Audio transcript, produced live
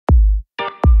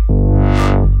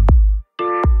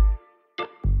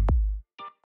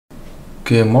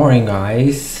Good morning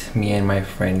guys, me and my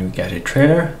friend we got a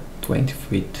trailer 20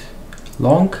 feet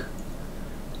long,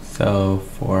 so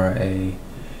for a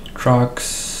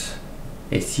trucks,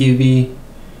 SUV,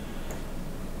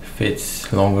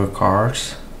 fits longer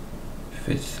cars,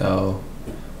 fits, so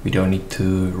we don't need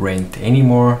to rent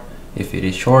anymore. If it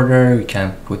is shorter we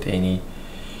can't put any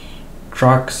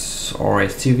trucks or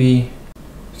SUV.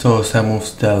 So some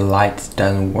of the lights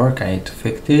doesn't work, I need to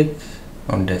fix it.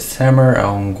 On the summer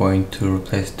I'm going to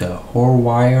replace the whole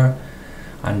wire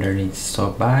underneath,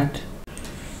 so bad.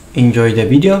 Enjoy the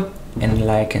video and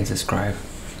like and subscribe.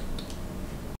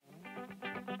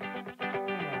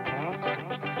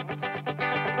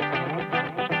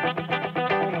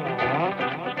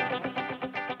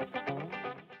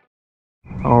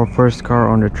 Our first car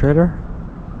on the trailer.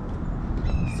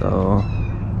 So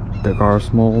the car is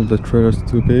small, the trailer is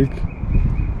too big.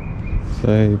 So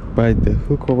I bite the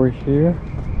hook over here.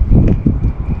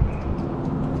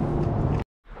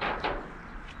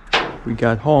 We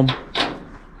got home.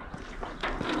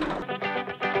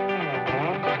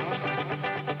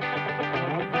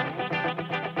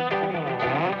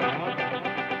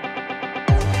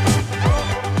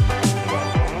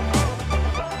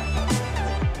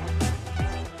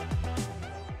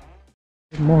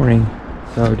 Good morning.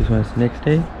 So this one's next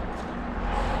day.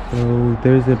 So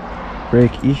there's a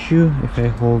brake issue. If I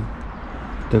hold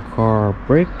the car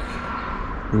brake,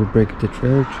 it will break the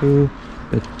trailer too.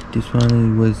 But this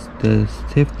one was the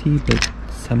safety, but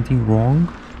something wrong.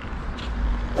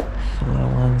 So I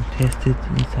want to test it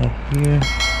inside here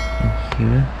and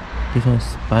here. This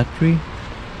one's battery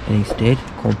and it's dead,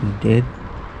 completely dead.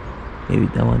 Maybe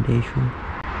that one the issue.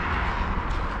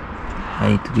 I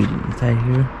need to get it inside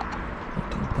here. I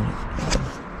can open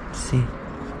it. See,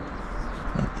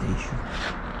 not the issue.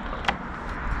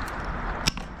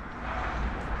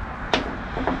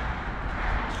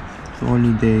 So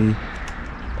only they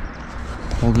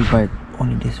hold it by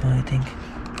only this one, I think.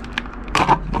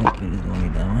 Yep, it is only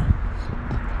that one. So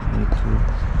I need to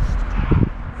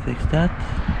fix that.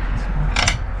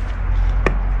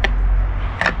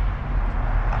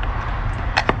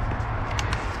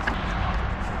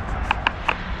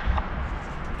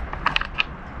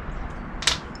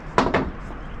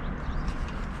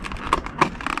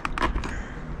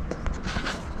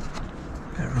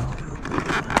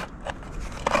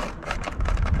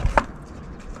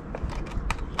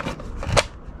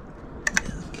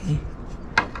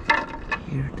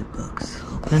 Here the box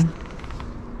open,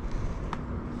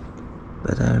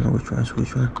 but I don't know which one's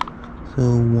which one. So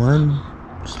one,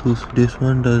 just lose this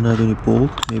one, doesn't have any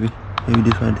bolt. Maybe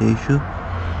this one the issue.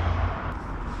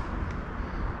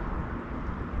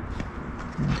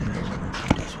 And then I want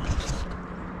to this one.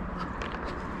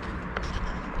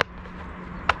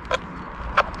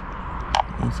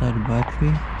 Inside the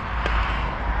battery.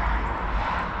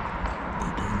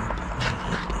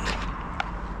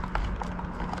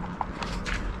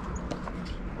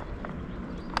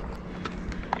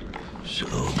 So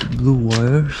the blue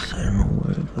wires, I don't know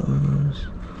where it goes.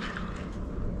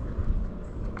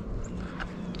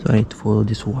 So I need to follow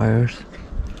these wires.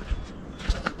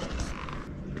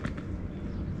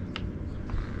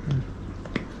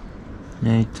 And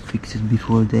I need to fix it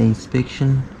before the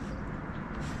inspection.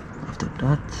 After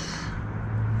that,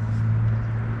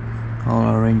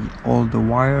 I'll arrange all the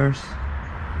wires,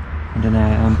 and then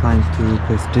I'm planning to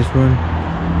replace this one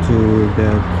to the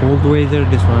cold weather.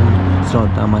 This one is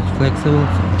not that much flexible,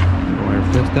 so I want to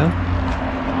replace that.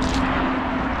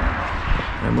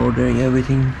 I'm ordering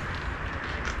everything.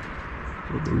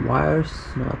 So the wires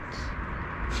not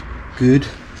good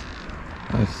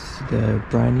as the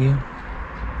brand new,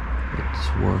 it's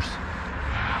worse.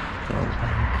 So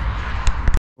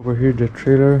over here the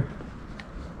trailer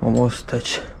almost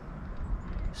touch.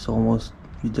 It's almost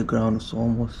with the ground. It's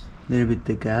almost a little bit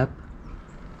the gap.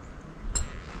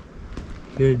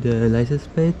 Here the license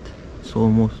plate is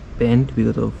almost bent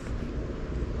because of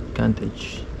can't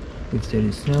touch if there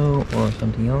is snow or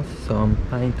something else, so I'm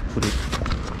trying to put it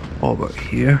over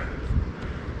here.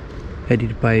 I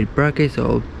did buy bracket, so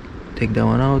I'll take that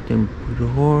one out and put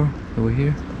it over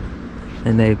here.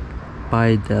 And I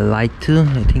buy the light too.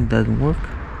 I think that doesn't work,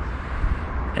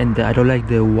 and I don't like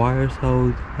the wires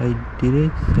how I did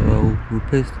it, so I'll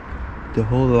replace the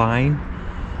whole line.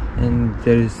 And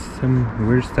there is some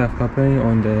weird stuff happening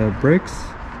on the brakes,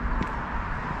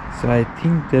 so I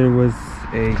think there was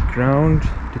a ground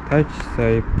to touch,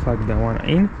 so I plugged that one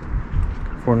in.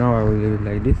 For now I will leave it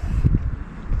like this,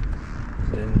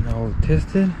 then I'll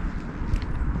test it.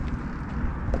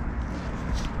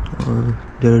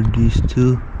 There are these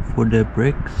two for the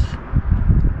brakes.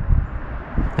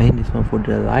 fine. This one for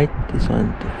the light, this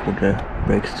one for the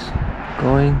brakes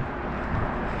going.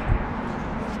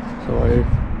 So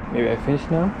maybe I finished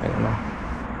now, I don't know.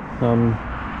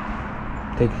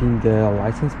 Taking the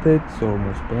license plate, it's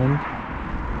almost bent.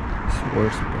 It's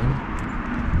worse bent.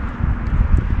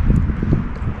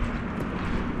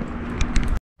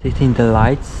 Taking the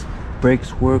lights,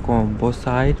 brakes work on both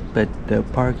sides, but the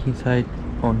parking side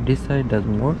on this side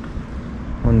doesn't work.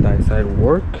 On that side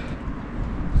work.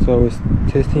 So it's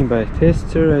testing by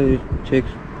tester. I check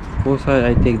both sides.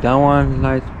 I take that one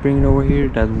light, bring it over here,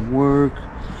 doesn't work.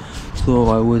 So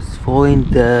I was following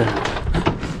the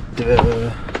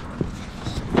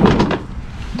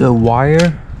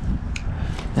wire,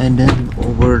 and then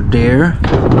over there, go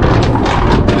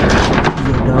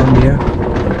down there.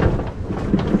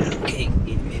 Okay,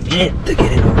 give me a minute to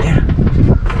get it over there.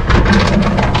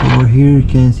 Over here you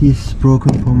can see it's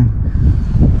broken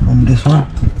from this one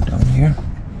down here.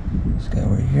 This guy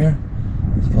over here.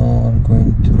 So I'm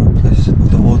going to replace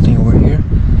the whole thing over here.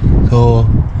 So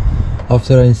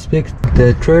after I inspect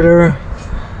the trailer,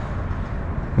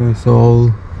 it's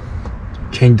all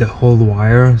change the whole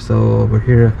wire. So over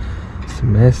here it's a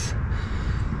mess.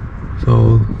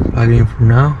 So plug it in for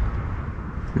now.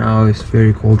 Now it's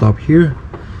very cold up here,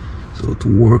 so to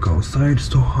work outside is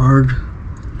so hard.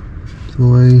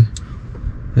 So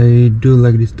I do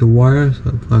like this, the wire. So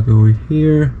I plug over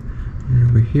here and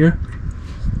over here,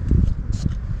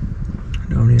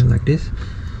 down here like this,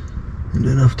 and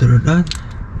then after that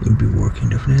it'll be working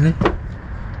definitely.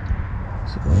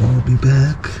 So I'll be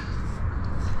back,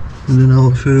 and then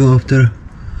I'll show you after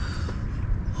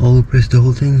I'll press the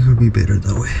whole thing. It'll be better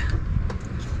that way.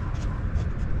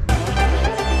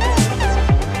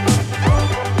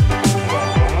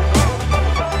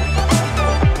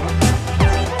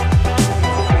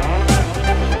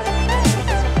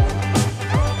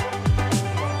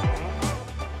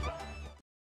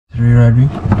 Ready.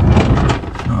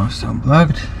 Now it's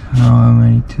unplugged. Now I'm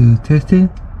ready to test it.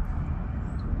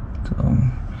 So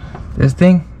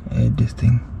testing, this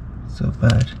thing so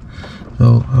bad.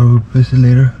 So I'll replace it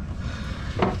later.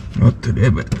 Not today,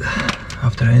 but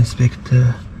after I inspect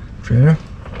the trailer,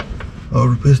 I'll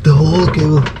replace the whole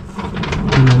cable.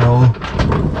 And then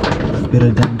it's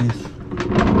better than this.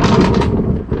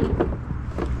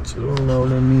 So now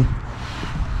let me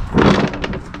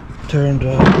turn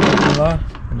the light.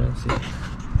 And then see,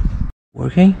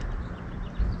 working.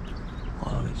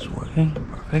 Oh, it's working,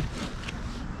 perfect.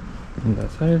 On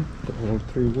that side, the whole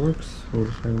three works, whole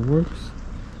frame works.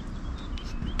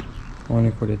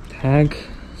 Only for the tag,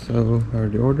 so I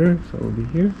already ordered, so it'll be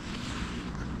here.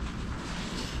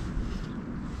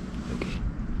 Okay,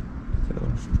 so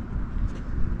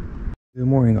good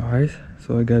morning, guys.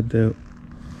 So I got the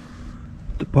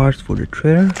parts for the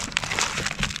trailer.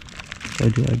 I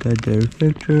got the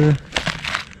reflector.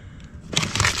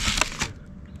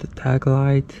 Tag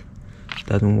light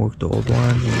doesn't work, the old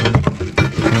one.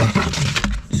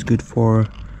 It's good for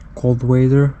cold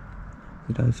weather.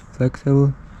 It is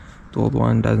flexible. The old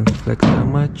one doesn't flex that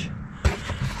much.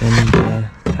 Then the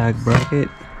tag bracket.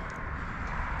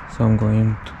 So I'm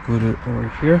going to put it over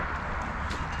here.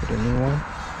 Put a new one.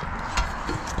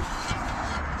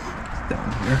 It's down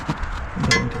here. I'm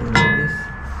going to remove this.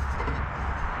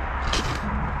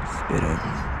 It's a better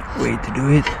way to do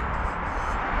it.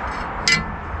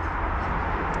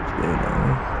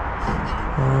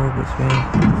 This way. I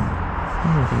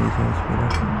think this one's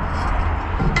better.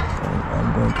 So I'm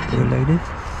going to put it like this.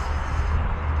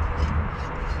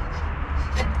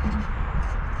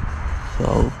 So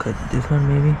I'll cut this one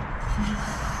maybe.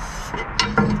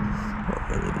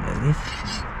 Or leave it like this.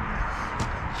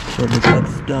 So the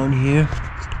cut's down here.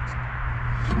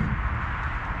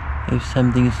 If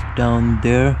something is down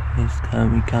there, it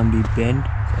can be bent.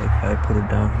 So if I put it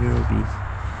down here, it'll be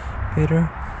better.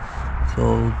 So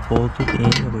bolt it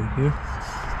in over here.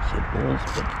 So bolts,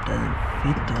 but it doesn't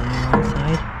fit on one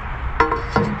side.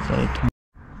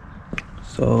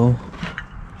 So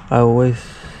I always,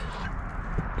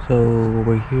 so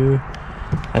over here,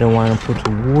 I don't want to put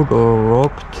wood or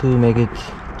rock to make it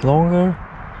longer.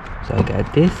 So I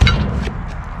got this,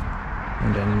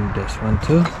 and then this one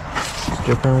too. It's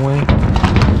different way.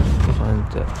 This one's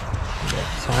the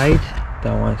left side.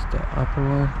 That one's the upper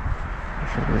one.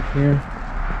 Over here.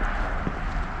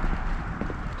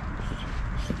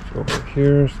 Over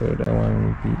here, so that one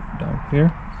will be down here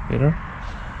later.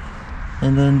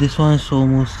 And then this one is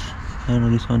almost, I don't know,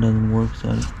 this one doesn't work, so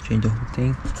I'll change the whole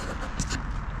thing.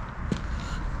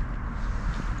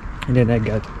 And then I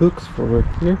got hooks for over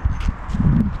here.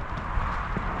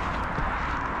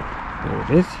 There it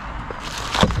is.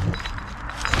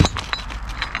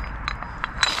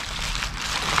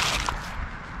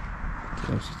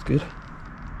 good.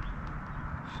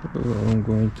 So I'm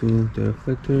going to the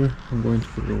reflector, I'm going to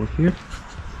put it over here.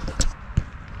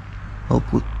 I'll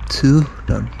put 2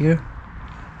 down here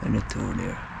and a 2 over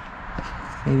there.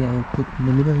 Maybe I'll put in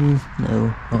the middle.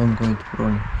 No, I'm going to put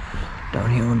one down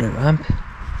here on the ramp.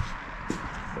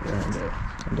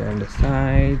 And then on the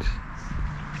side.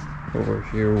 Over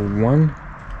here 1.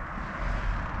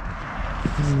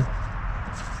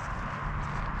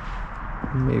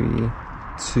 Maybe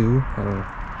 2. I don't know.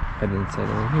 I didn't decide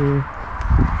over here.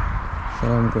 So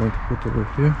I'm going to put over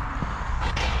here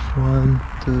 1,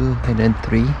 2, and then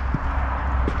 3.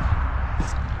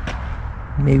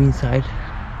 Maybe inside.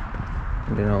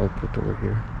 And then I'll put over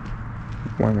here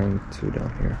 1 and 2 down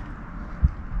here.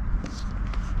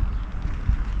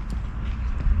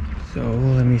 So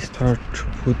let me start to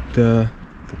put the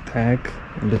tag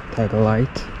and the tag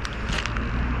light.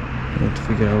 I need to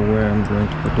figure out where I'm going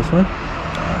to put this one.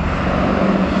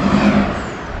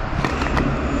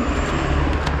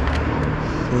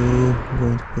 So I'm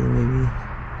going to put it maybe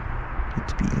need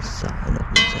to be inside, not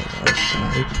inside,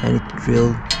 outside. I need to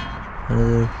drill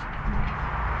another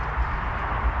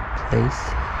place.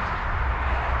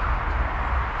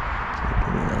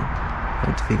 I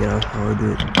need to figure out how I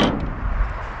do it.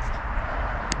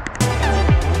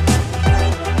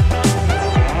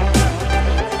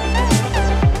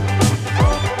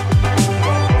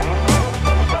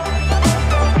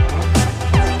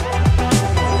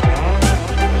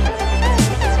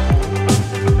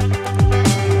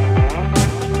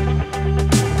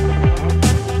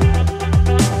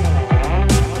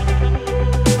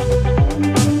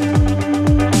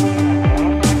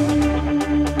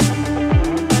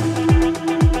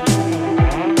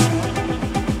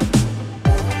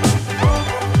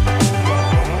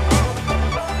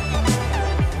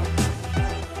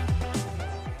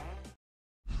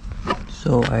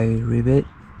 So I rivet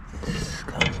this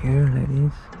come here like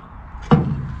this.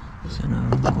 So now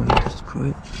I'm going to screw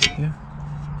it here.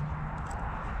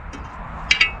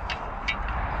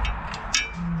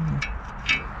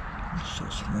 So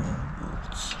small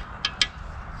bolts.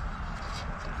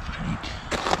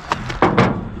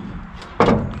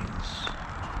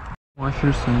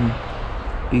 Washers and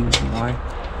big wire,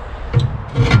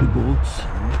 big bolts.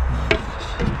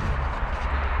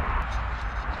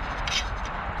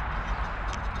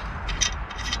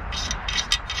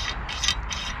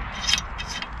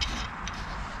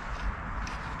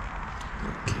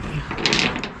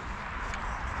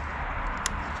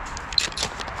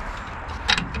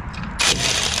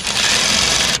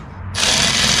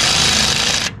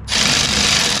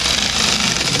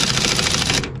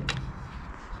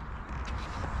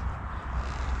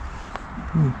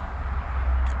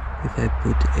 If I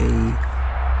put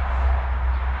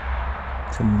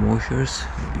some washers,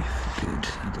 it'll be good.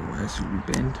 Otherwise, it will be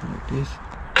bent like this.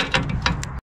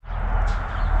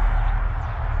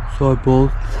 So I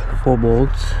bolt 4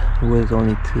 bolts with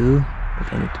only 2,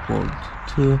 but I need to bolt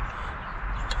 2.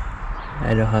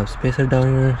 I don't have spacer down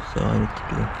here, so I need to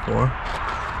do 4.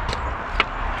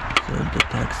 So the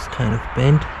tag's kind of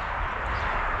bent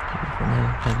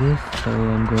like this. So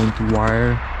I'm going to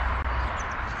wire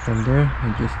from there.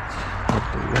 I just have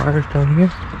the wires down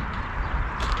here.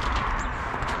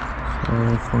 So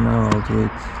for now I'll do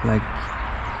it like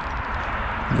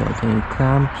without any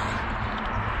clamps.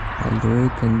 I'll do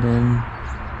it, and then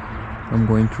I'm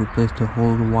going to replace the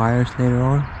whole wires later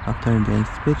on after the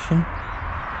inspection.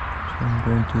 So I'm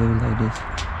going to leave it like this.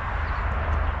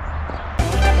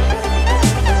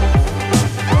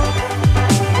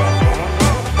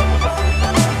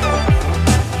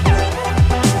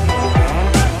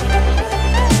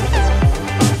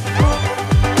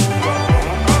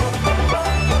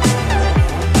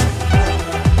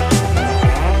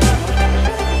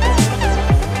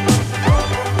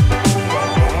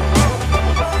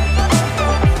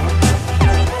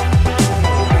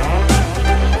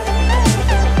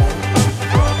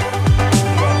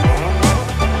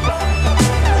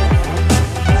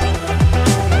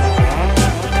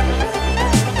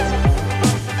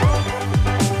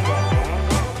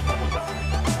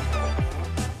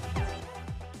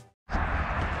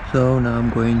 So now I'm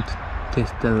going to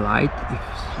test the light, if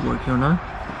it's working or not.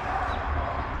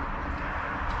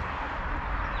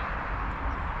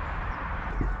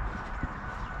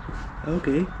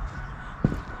 Okay,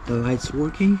 the light's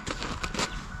working.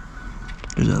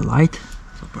 There's a light,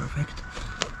 so perfect.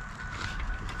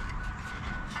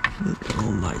 The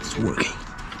whole light's working.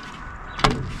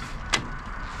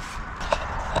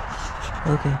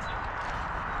 Okay,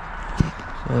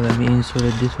 so let me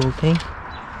insert this whole thing,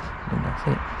 and that's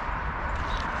it.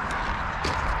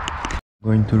 I'm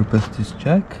going to replace this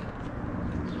jack.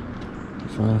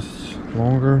 This lasts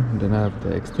longer. Then I have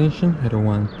the extension. I don't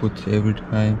want to put every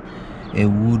time a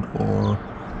wood or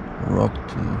rock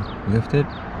to lift it.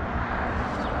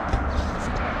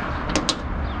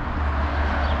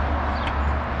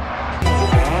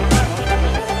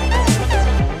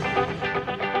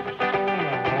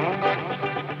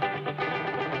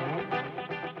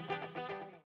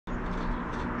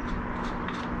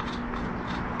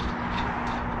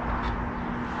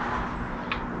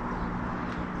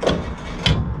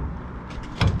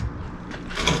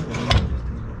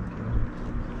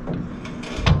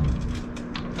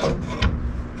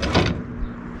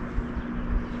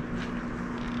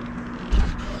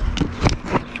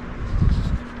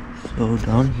 So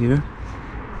down here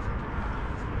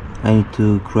I need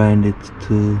to grind it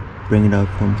to bring it out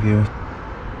from here.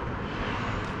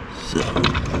 So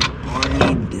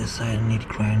I need this, I need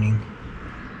grinding.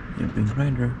 A big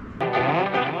grinder.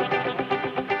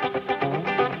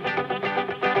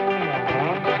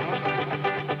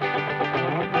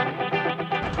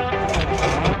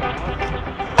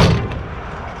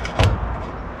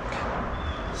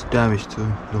 It's damage to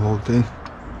the whole thing.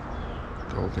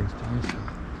 The whole thing's damaged.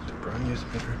 The brand new is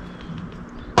better.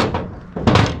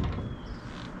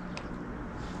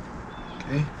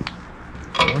 Okay.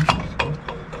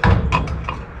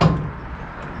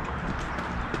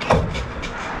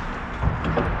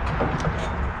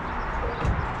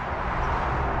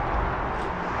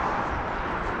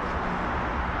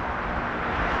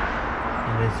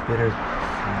 And it's better to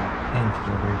paint it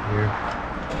over here.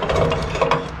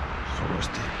 So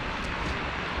rusty.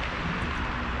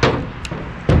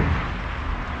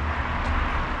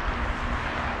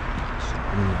 So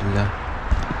I'm gonna do that.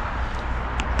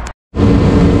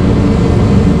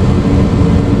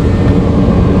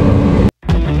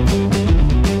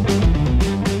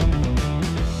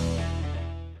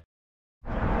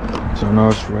 So now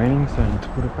it's raining, so I need to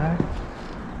put it back.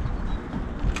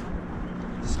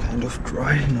 It's kind of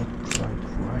dry, not dry.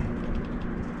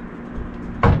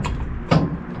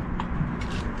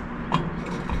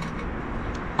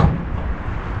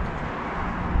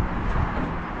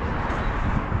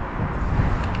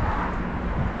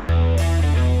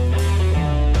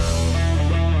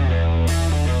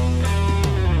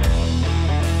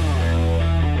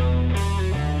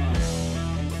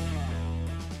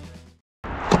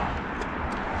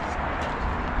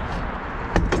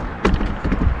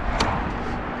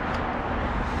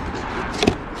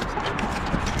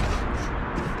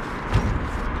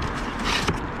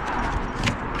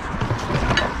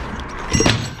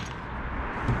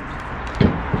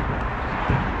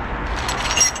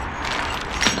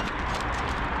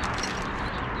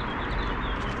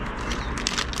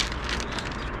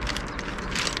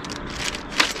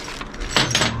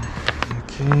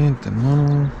 Okay, the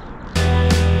model.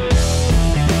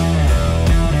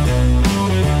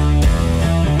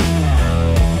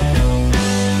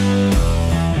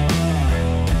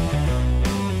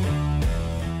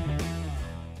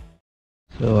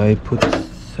 So I put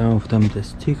some of them the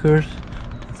stickers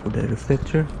for the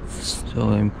reflector. So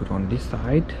I put on this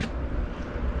side.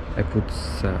 I put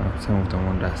some of them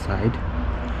on that side.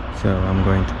 So I'm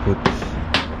going to put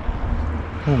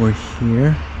over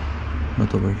here.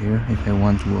 Not over here. If I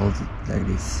want to weld it like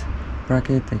this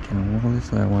bracket, I can weld it.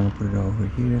 So I want to put it over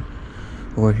here.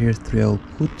 Over here, 3 I'll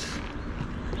put.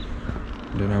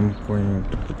 Then I'm going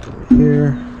to put over here,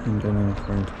 and then I'm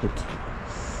going to put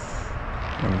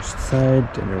on each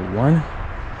side, and then one.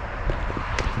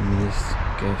 And this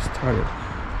gets started.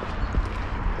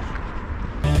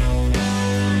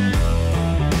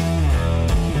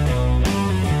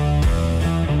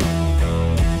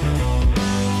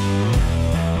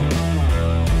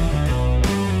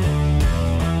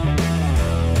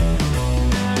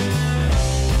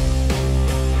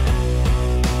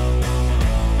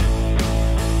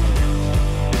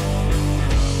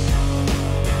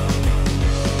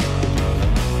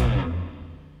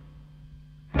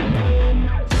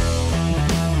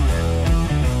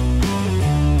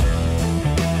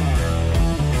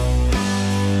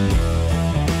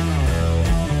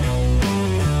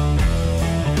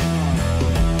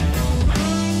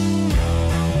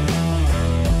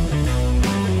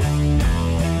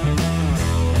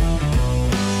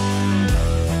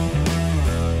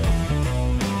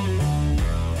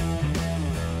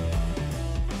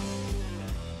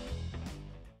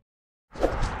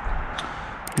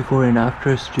 Before and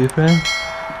after is different.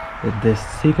 The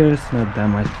sticker is not that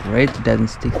much great, it doesn't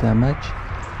stick that much,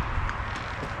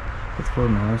 but for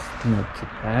now it's not too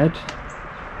bad.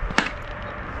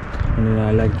 And then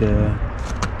I like the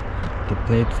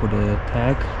plate for the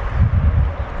tag.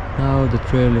 Now the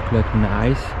trail look like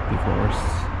nice. Before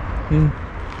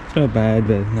It's not bad,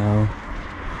 but now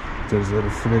there's a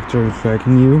reflector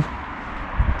reflecting you.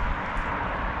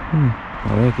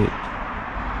 I like it.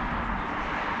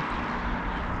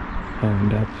 And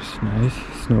that's nice.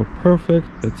 It's not perfect,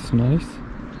 but it's nice.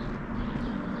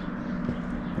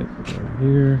 I put it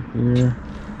here, here.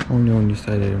 Only on this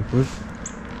side I didn't put,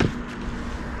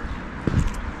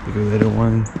 because I don't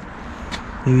want.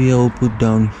 Maybe I'll put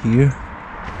down here.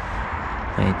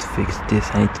 I need to fix this.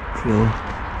 I need to drill.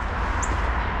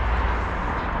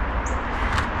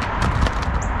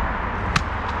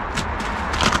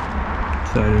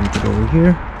 So I didn't put over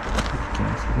here. You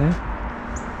can't see that.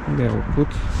 Maybe I will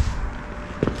put.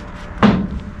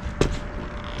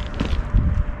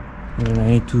 And then I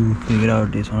need to figure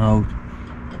out this one, how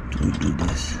to do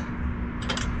this.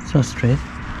 It's not straight.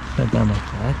 It's not that much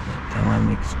flat. That one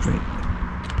makes straight.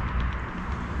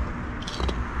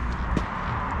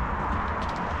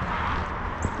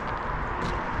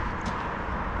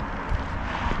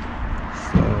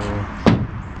 So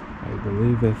I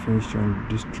believe I finished on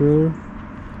this driller.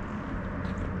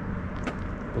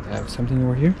 But I have something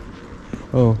over here.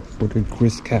 Oh, for the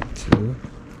grease cap too.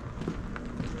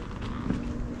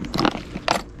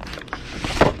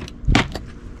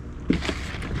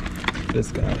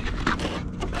 This guy,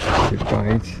 you buy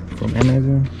it from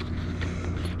Amazon.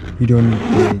 You don't need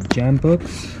the jam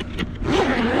box.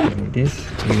 You need this.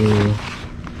 You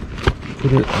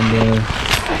put it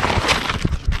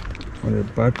on the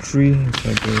battery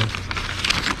inside the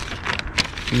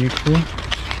vehicle.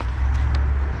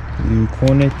 You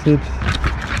connect it,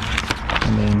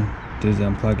 and then there's the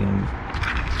unplugging.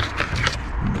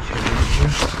 Let me show you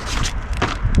here.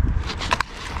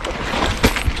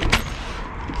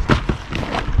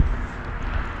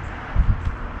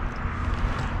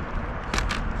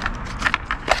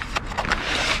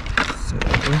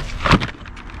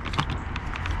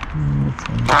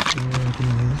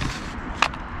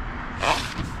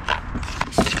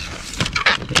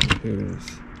 Here it is.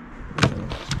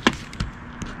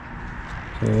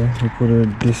 Okay, we put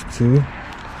this too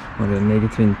on the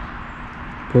negative and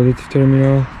positive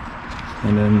terminal,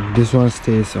 and then this one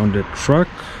stays on the truck.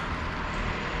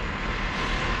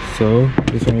 So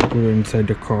this one you put it inside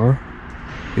the car.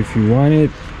 If you want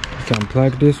it, you can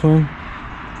plug this one,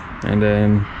 and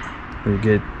then you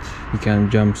can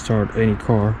jump start any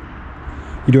car.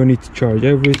 You don't need to charge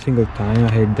every single time. I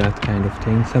hate that kind of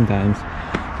thing. Sometimes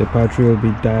the battery will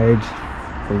be died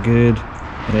for good,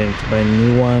 and then to buy a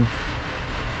new one,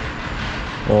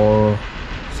 or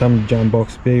some jump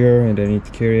box bigger and I need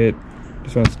to carry it.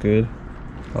 This one's good.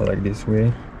 I like this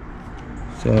way.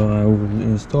 So I will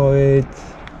install it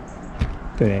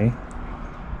today.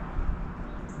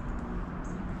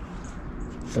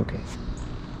 Okay.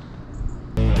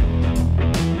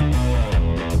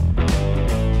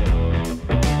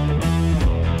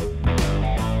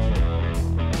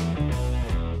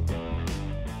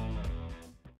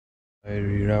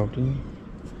 Rerouting.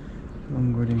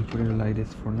 I'm going to put it like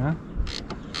this for now.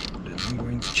 Then I'm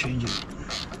going to change it.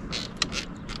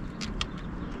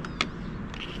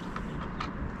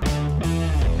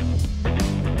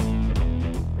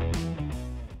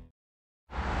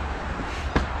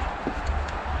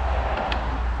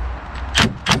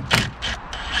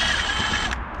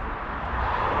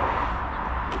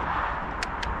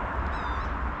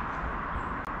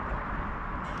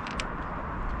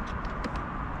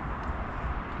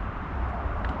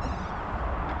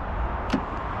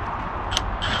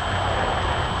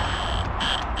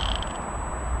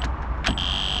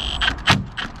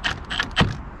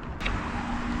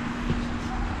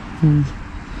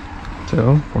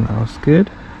 So for now it's good.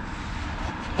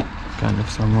 Kind of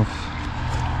some of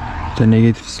the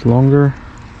negatives longer.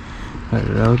 The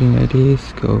routing like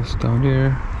this goes down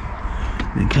there.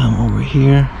 Then come over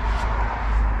here.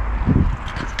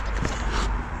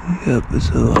 Yep,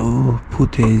 so I'll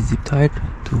put a zip tie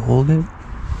to hold it.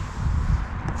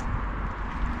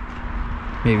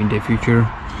 Maybe in the future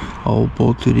I'll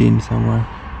bolt it in somewhere.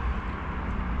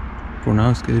 For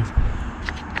now it's good.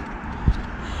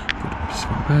 Put this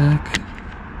one back.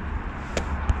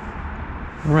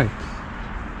 Alright,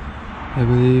 I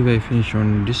believe I finished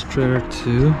on this trailer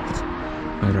too.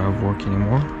 I don't have work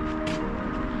anymore.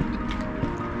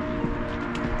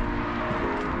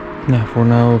 Now for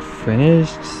now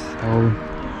finished. I'll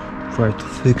try to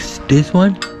fix this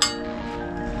one.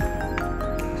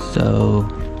 So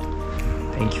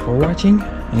thank you for watching,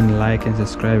 and like and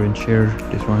subscribe and share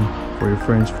this one for your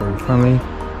friends, for your family.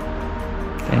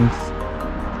 Thanks.